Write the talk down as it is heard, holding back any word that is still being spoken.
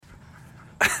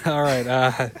All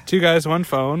right. Two Guys, One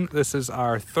Phone. This is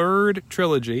our third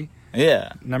trilogy.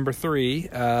 Yeah. Number 3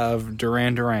 of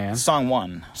Duran Duran. Song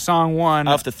 1. Song 1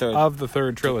 of the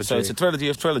third trilogy. So it's a trilogy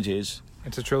of trilogies.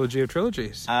 It's a trilogy of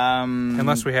trilogies.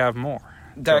 Unless we have more.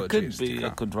 There could be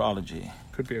a quadrology.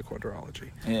 Could be a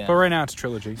quadrology. Yeah. But right now it's a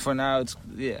trilogy. For now, it's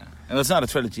it's not a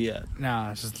trilogy yet. No,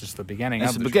 this is just the beginning.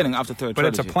 It's the beginning of the third but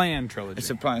trilogy. But it's a planned trilogy. It's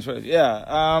a planned trilogy.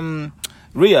 Yeah.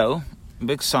 Rio,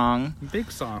 big song.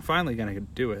 Big song. Finally gonna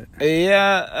do it.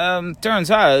 Yeah. Turns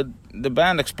out the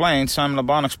band explained. Simon Le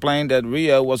Bon explained that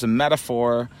Rio was a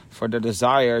metaphor for the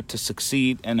desire to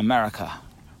succeed in America.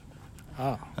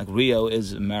 Oh. Like Rio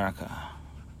is America.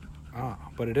 Oh,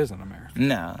 but it isn't America.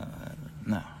 No.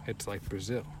 It's like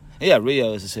Brazil. Yeah,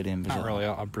 Rio is a city in Brazil. Not really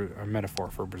a metaphor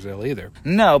for Brazil either.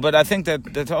 No, but I think that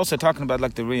they're also talking about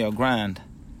like the Rio Grande.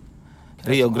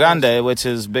 Rio Grande, which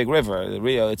is big river.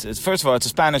 Rio, it's first of all, it's a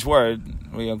Spanish word,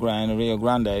 Rio Grande, Rio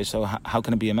Grande. So how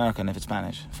can it be American if it's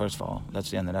Spanish? First of all,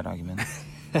 that's the end of that argument.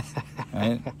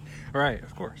 Right? Right,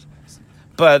 of course.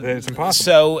 But it's impossible.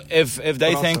 So if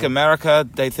they think America,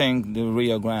 they think the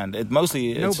Rio Grande.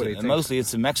 Mostly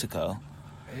it's in Mexico.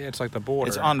 It's like the border.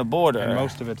 It's on the border. And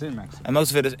most of it's in Mexico. And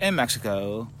most of it is in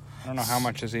Mexico. I don't know how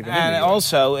much is even in And the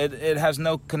also, it has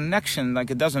no connection. Like,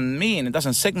 it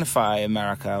doesn't signify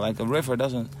America. Like, a river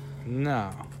doesn't.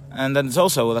 No. And then it's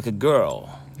also like a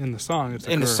girl. In the song, it's a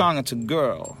girl. In the song, it's a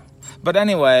girl. But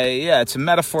anyway, yeah, it's a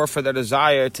metaphor for their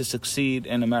desire to succeed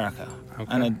in America. Okay.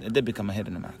 And it did become a hit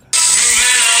in America.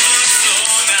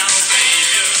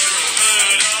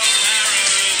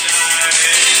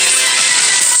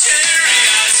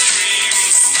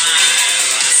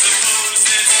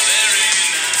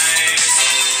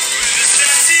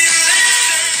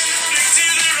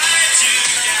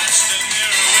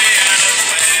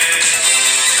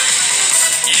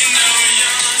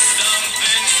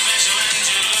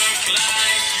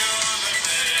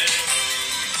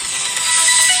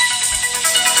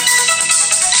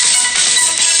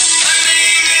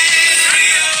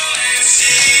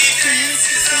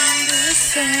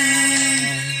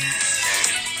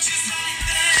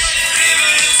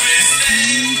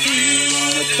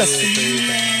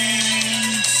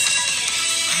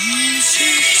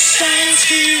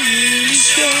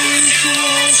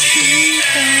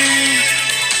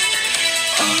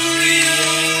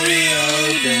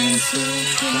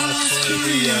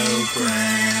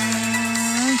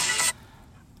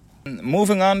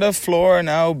 Moving on the floor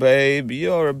now, babe.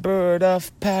 You're a bird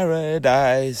of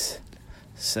paradise.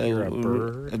 So you're a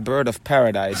bird? A bird of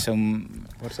paradise. So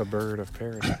what's a bird of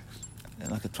paradise?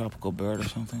 Like a tropical bird or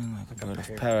something, like a bird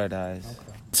of paradise.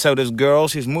 Okay. So this girl,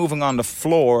 she's moving on the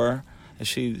floor. Is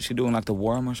she doing like the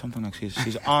worm or something? Like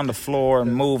she's on the floor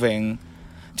moving,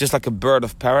 just like a bird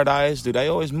of paradise. Do they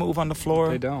always move on the floor?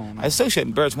 They don't. I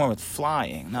associate birds more with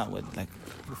flying, not with like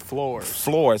floors.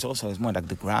 Floors also is more like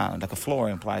the ground. Like a floor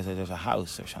implies that there's a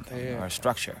house or something, or a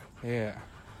structure. Yeah.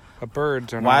 But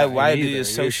birds are not. Why do you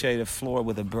associate a floor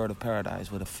with a bird of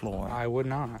paradise with a floor? I would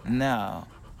not. No.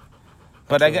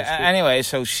 But anyway,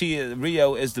 so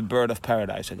Rio is the bird of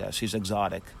paradise, I guess. She's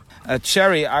exotic. A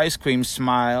cherry ice cream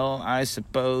smile, I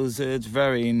suppose it's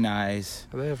very nice.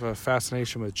 They have a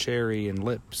fascination with cherry and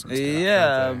lips and stuff,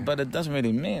 yeah, but it doesn't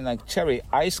really mean, like, cherry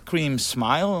ice cream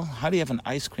smile? How do you have an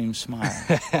ice cream smile?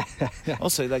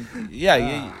 Also, like,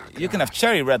 you can have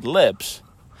cherry red lips,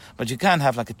 but you can't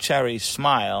have, like, a cherry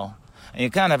smile. And you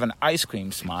can't have an ice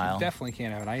cream smile. You definitely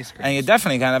can't have an ice cream And you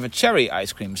definitely can't have a cherry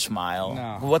ice cream smile.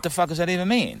 No. What the fuck does that even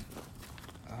mean?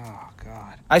 Oh,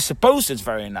 God. I suppose it's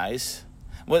very nice.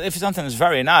 Well, if something is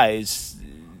very nice,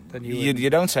 then you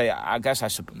don't say, I guess I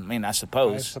suppose. I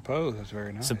suppose it's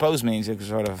very nice. Suppose means you're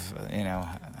sort of,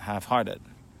 half-hearted.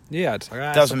 Yeah, it's like,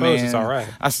 I Doesn't suppose mean, it's all right.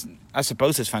 I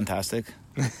suppose it's fantastic.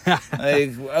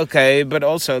 Like, okay, but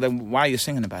also, then why are you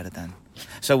singing about it then?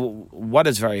 So what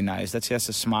is very nice? That's just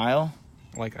a smile?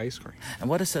 Like ice cream. And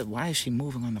what is it? Why is she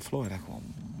moving on the floor? Like,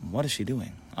 what is she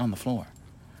doing on the floor?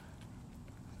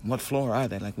 What floor are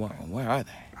they? Like, where are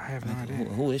they? I have no idea.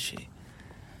 Who is she?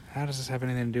 How does this have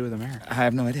anything to do with America? I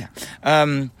have no idea.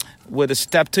 With a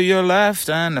step to your left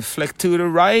and a flick to the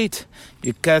right,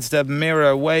 you catch that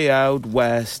mirror way out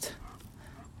west.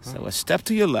 So a step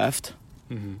to your left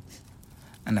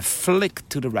and a flick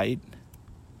to the right.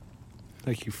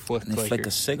 Like you flick, and you flick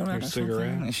a cigarette or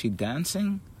something? Is she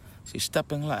dancing? She's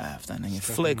stepping left, and then you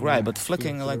flick right. But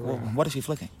flicking, like, what is she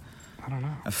flicking? I don't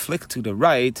know. A flick to the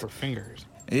right. Her fingers.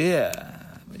 Yeah.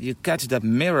 You catch that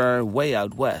mirror way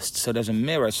out west. So there's a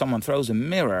mirror. Someone throws a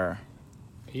mirror.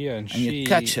 Yeah, and you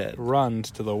catch it. Runs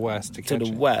to the west to catch it.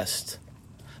 To the west.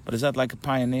 But is that like a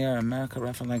Pioneer America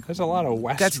reference? Like, there's a lot of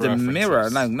west catch references. The mirror.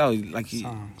 Like, no, like,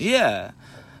 songs. Yeah.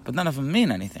 but none of them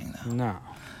mean anything, though. No.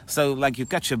 So, like, you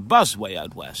catch a bus way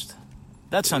out west.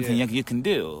 That's something Yeah. you can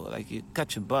do. Like, you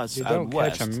catch a bus You out don't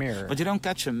west. catch a mirror. But you don't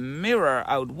catch a mirror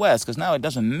out west, because now it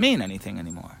doesn't mean anything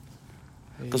anymore.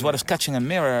 Because what is catching a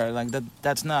mirror, like,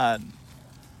 that's not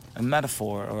a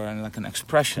metaphor or, like, an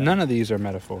expression. None of these are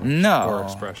metaphors or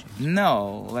expressions.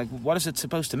 No. Like, what is it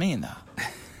supposed to mean, though?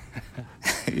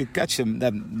 You catch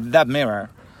that mirror.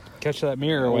 Catch that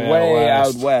mirror Way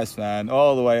out west, man.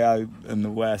 All the way out in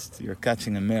the west, you're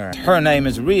catching a mirror. Her name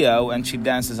is Rio, and she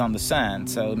dances on the sand.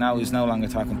 So now he's no longer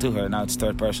talking to her. Now it's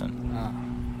third person. Oh.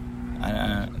 I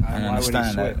Why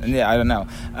understand would he that. switch? Yeah, I don't know.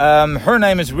 Her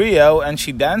name is Rio, and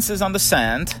she dances on the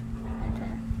sand.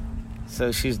 Okay.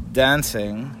 So she's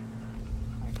dancing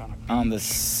Like on the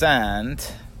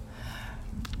sand,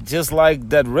 just like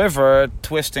that river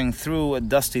twisting through a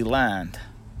dusty land.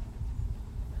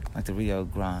 Like the Rio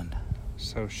Grande.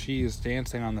 So she is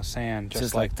dancing on the sand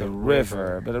just like the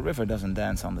river. But a river doesn't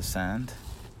dance on the sand.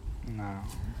 No.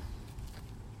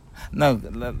 No,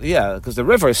 yeah, because the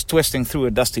river is twisting through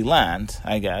a dusty land,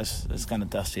 I guess. It's kind of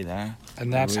dusty there.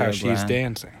 And that's Rio how she's Grande.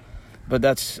 dancing. But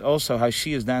that's also how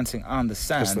she is dancing on the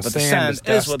sand. 'Cause the But sand the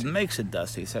sand is is what dusty. makes it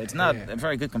dusty. So it's not Yeah. a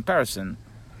very good comparison.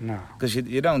 No. Because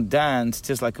you don't dance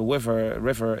just like a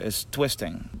river is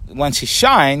twisting. When she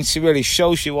shines, she really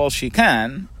shows you all she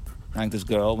can. Like this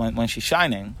girl, when she's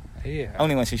shining. Yeah.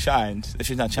 Only when she shines. If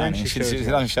she's not Then shining, she she shows you.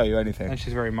 doesn't show you anything. And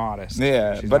she's very modest.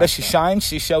 Yeah, She's but not if she that. shines,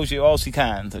 she shows you all she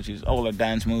can. So she's all her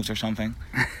dance moves or something.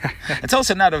 It's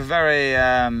also not a very,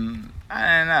 I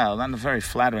don't know, not a very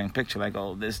flattering picture. Like,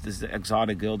 oh, this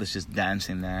exotic girl that's just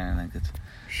dancing there. Like it's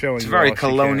Showing a you very all she can.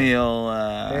 colonial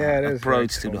It is very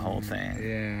approach to the whole colonial. thing.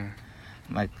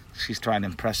 Yeah. Like she's trying to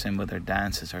impress him with her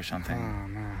dances or something. Oh,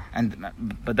 no.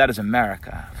 But that is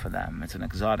America for them. It's an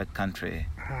exotic country.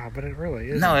 But it really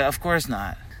is. No, of course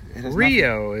not. It is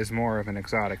Rio is more of an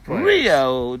exotic place.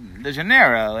 Rio de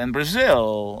Janeiro in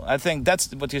Brazil. I think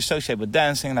that's what you associate with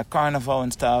dancing, like carnival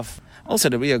and stuff. Also,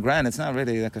 the Rio Grande, it's not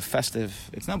really like a festive.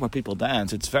 It's not where people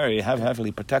dance. It's very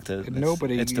heavily protected.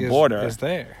 Nobody it's the is, border. is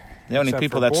there. The only except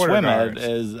people for that border swim it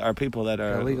guards. are people that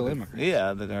are Illegal immigrants.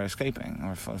 Yeah, that are escaping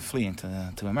or fleeing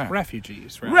to America.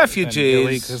 Refugees.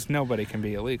 Refugees. Because nobody can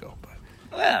be illegal. But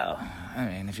Well, I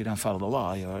mean, if you don't follow the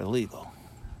law, you're illegal.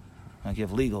 Like you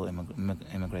have legal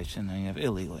immigration and you have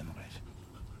illegal immigration.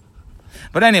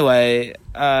 But anyway,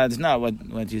 it's not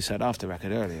what you said off the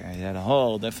record earlier. You had a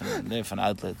whole different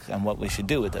outlook on what we should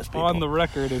do with those people. on the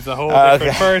record is a whole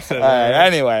different person. All right,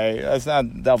 anyway, let's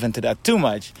not delve into that too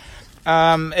much.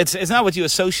 It's not what you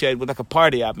associate with like a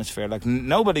party atmosphere. Like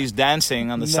nobody's dancing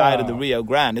on the side of the Rio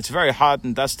Grande. It's very hot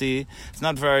and dusty. It's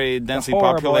not very densely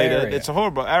horrible populated. area. It's a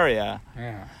horrible area.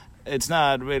 Yeah. It's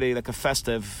not really like a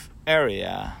festive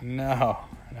area. No,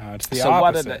 it's the So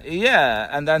opposite.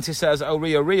 and then she says, "Oh,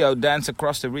 Rio, Rio, dance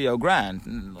across the Rio Grande."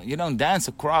 You don't dance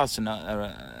across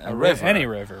a river. Any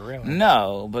river, really.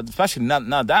 No, but especially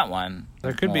not that one.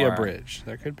 There could be a Or- bridge.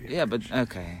 There could be. Yeah, but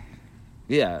okay.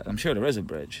 Yeah, I'm sure there is a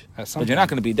bridge. At some But you're not point.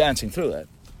 going to be dancing through it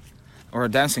or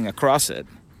dancing across it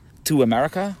to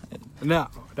America. No,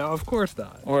 of course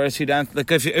not. Or is she dance?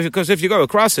 Because if you go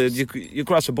across it, you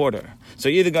cross a border. So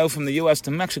you either go from the U.S.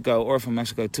 to Mexico or from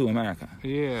Mexico to America.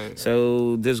 Yeah.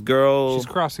 So this girl. She's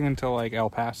crossing into like El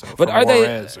Paso. But from are they?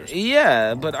 Juarez or something.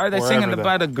 Yeah, but are they Wherever singing the-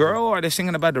 about a girl? Or are they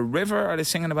singing about a river? Are they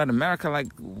singing about America?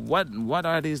 Like what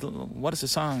are these? What is the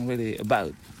song really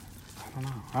about? I don't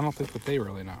know. I don't think that they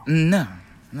really know. No,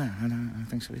 I don't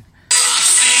think so.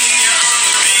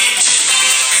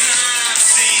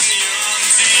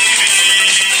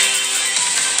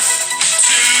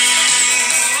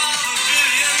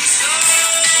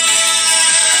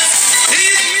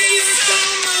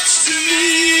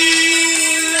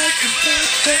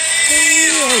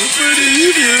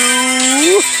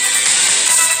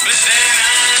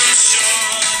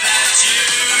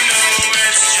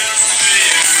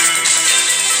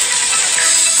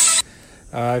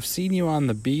 I've seen you on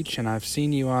the beach and I've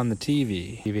seen you on the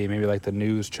TV. Maybe like the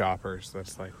news choppers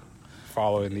that's like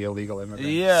following the illegal immigrants.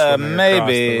 Yeah, swimming across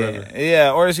the maybe. river.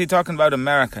 Yeah, or is he talking about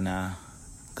America now?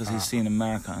 Because Ah. he's seen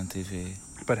America on TV.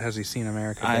 But has he seen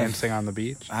America I've- dancing on the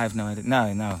beach? I have no idea.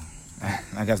 No.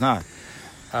 I guess not.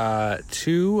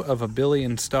 2 of a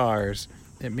billion stars.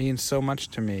 It means so much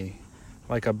to me.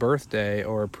 Like a birthday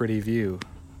or a pretty view.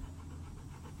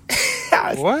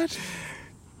 What?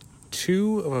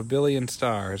 2 of a billion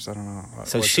stars. I don't know.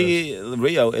 So what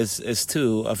Rio is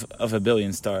 2 of a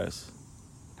billion stars.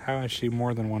 this- How is she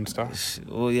more than 1 star?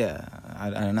 Well, yeah, I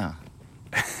don't know.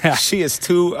 She is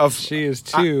 2 of She is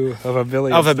 2 of a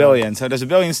billion. of a stars billion. So there's a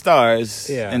billion stars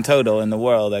Yeah. in total in the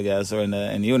world, I guess, or in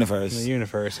the universe. in the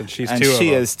universe, and she's and 2 she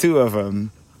of them. is 2 of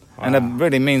them. And it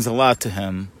really means a lot to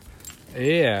him.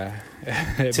 Yeah.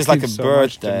 It's just like a means so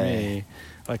much to birthday. me.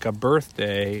 Like a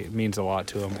birthday means a lot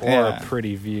to him, or Yeah. a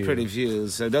pretty view. Pretty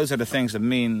views. So those are the things that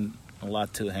mean a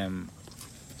lot to him.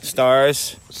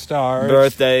 Stars,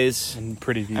 birthdays, and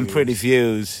pretty views. and pretty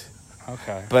views.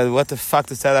 Okay. But what the fuck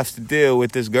does that have to do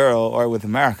with this girl or with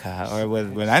America or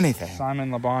with anything?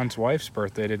 Simon Le Bon's wife's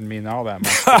birthday didn't mean all that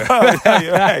much to him. Yeah,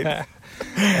 you're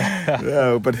right.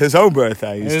 No, but his own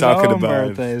birthday he's His talking own about.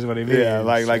 birthday is what he means. Yeah,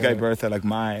 like Yeah. a birthday, like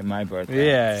my birthday.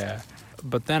 Yeah.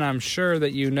 But then I'm sure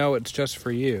that you know it's just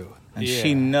for you. And Yeah.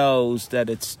 she knows that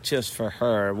it's just for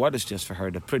her. What is just for her?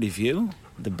 The pretty view?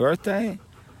 The birthday?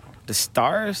 The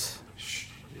stars?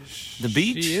 The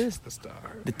beach? She is the star.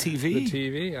 The TV? The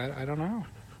TV? I don't know.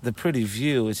 The pretty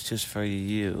view is just for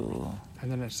you.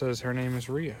 And then it says her name is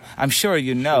Ria. I'm sure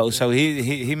you know, so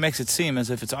he makes it seem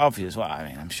as if it's obvious. Well, I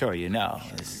mean, I'm sure you know.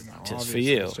 It's You know, just for obviously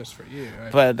you. It's just for you.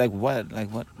 But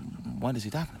what is he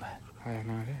talking about? I have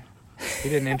no idea. He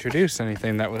didn't introduce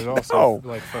anything that was also No.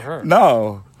 like for her.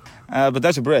 No. But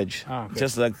there's a bridge. Oh, okay.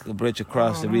 Just like a bridge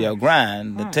across Oh, the Rio nice.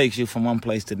 Grande that Nice. takes you from one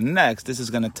place to the next. This is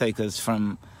going to take us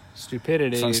from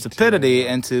Stupidity to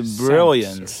into sense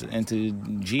brilliance, or- into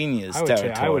genius I would say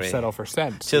territory. I would settle for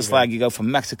sense. Just even. like you go from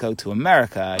Mexico to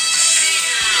America.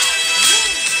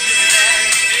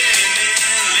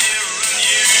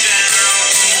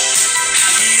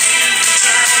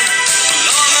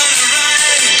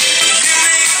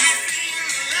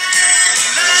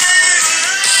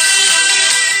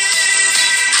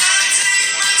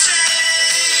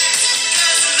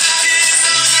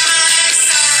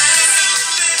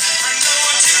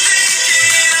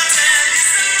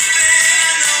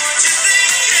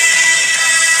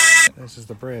 This is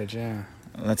the bridge, yeah.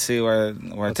 Let's see where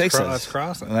it takes us. Let's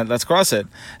cross it. Let's cross it.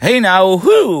 Hey now,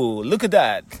 whoo! Look at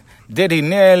that. Did he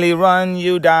nearly run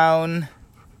you down?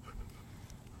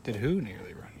 Did who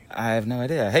nearly run you? I have no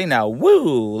idea. Hey now,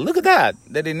 woo! Look at that.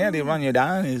 Did he nearly run you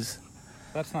down?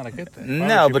 That's not a good thing. Why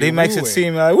No, would you but be he makes it wooing?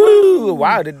 seem like woo!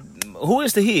 Wow! Who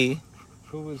is the he?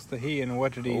 Who was the he and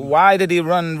what did he? Why did he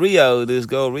run this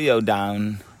girl Rio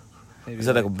down? Maybe Is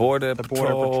it like a border the patrol,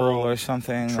 border patrol or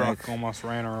something? truck Like, almost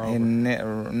ran her he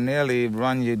over? nearly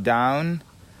run you down.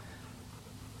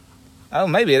 Oh,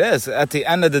 maybe it is. At the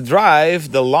end of the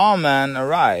drive, the lawman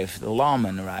arrived.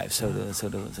 So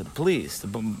the police, the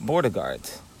border guard.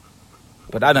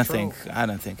 But I don't think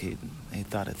he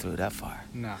thought it through that far.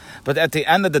 No. But at the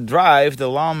end of the drive, the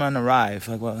lawman arrived.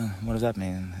 Like, what does that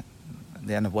mean?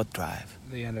 The end of what drive?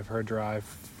 The end of her drive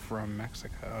from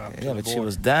Mexico up to Yeah, the but she border.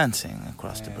 was dancing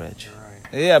across the Yeah, bridge. you're right.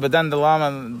 Yeah, but then the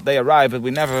lawman, they arrive, but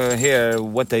we never hear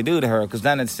what they do to her, because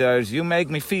then it says, you make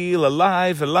me feel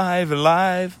alive, alive,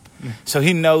 alive. So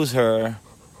he knows her.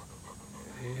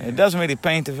 Yeah. It doesn't really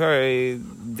paint a very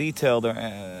detailed or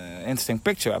interesting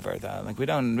picture of her, though. Like, we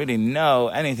don't really know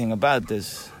anything about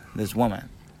this woman.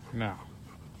 No.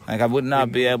 Like, I would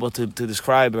not be able to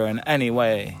describe her in any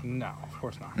way. No, of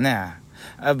course not. Nah.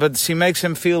 But she makes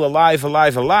him feel alive,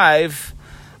 alive, alive.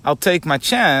 I'll take my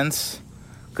chance,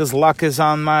 'cause luck is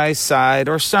on my side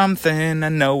or something. I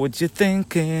know what you're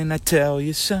thinking. I tell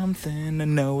you something. I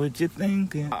know what you're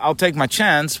thinking. I'll take my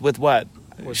chance with what?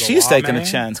 With the She's taking a lawman?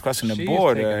 chance crossing the She's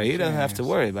border. taking a He doesn't have to chance.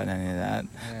 worry about any of that.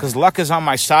 Yeah. Because luck is on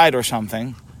my side or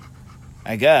something.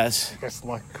 I guess. I guess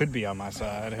luck could be on my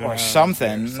side. Who Or knows?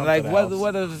 something. Or Like, else.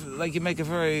 what if, like, you make a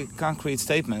very concrete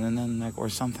statement and then, like, or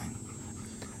something.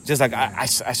 Just like, I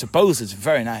suppose it's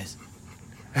very nice.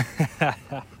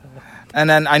 And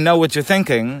then I know what you're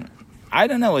thinking. I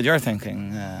don't know what you're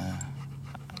thinking,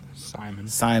 Simon.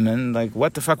 Simon. Like,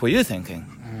 what the fuck were you thinking?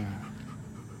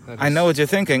 That I is- know what you're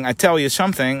thinking. I tell you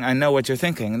something. I know what you're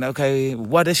thinking. Okay,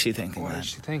 what is she thinking What then? is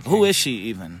she thinking? Who is she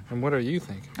even? And what are you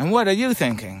thinking? And what are you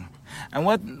thinking? And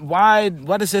what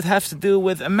does it have to do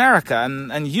with America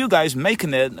and you guys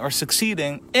making it or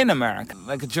succeeding in America?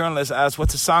 Like a journalist asked,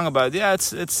 what's the song about? Yeah,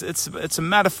 it's a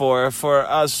metaphor for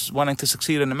us wanting to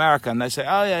succeed in America. And they say,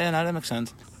 oh yeah, no, that makes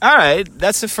sense. All right,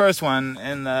 that's the first one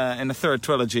in the third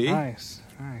trilogy. Nice.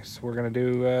 We're gonna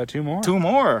do 2 more. 2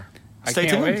 more. I Stay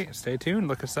can't tuned. wait. Stay tuned.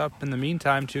 Look us up. In the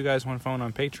meantime, 2 Guys, 1 Phone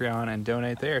on Patreon and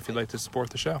donate there if you'd like to support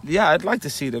the show. Yeah, I'd like to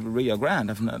see the Rio Grande.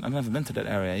 I've never been to that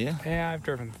area. Yeah. Yeah, I've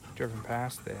driven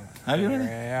past there. Have you really?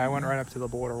 Yeah, I went right up to the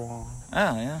border wall.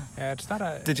 Oh yeah. Yeah, it's not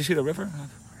a. Did you see the river?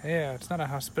 It's not a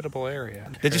hospitable area.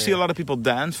 Did you see a lot of people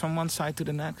dance from one side to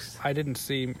the next? I didn't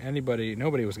see anybody.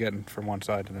 Nobody was getting from one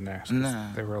side to the next. 'Cause No.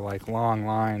 There were like long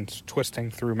lines twisting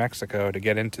through Mexico to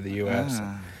get into the U.S.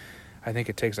 Ah. I think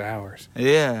it takes hours.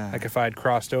 Yeah. Like if I'd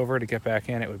crossed over to get back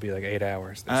in, it would be like 8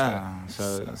 hours. They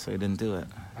said. So you didn't do it.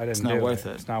 I didn't. It's not worth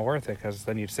it. It's not worth it because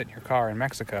then you'd sit in your car in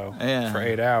Mexico Yeah. for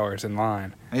 8 hours in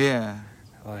line. Yeah.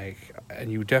 Like,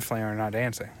 and you definitely are not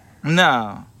dancing.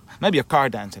 No. Maybe a car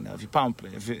dancing though. If you pump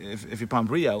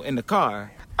Rio in the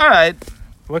car. All right.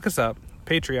 Look us up.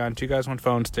 Patreon. 2 Guys, 1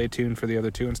 Phone. Stay tuned for the other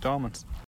 2 installments.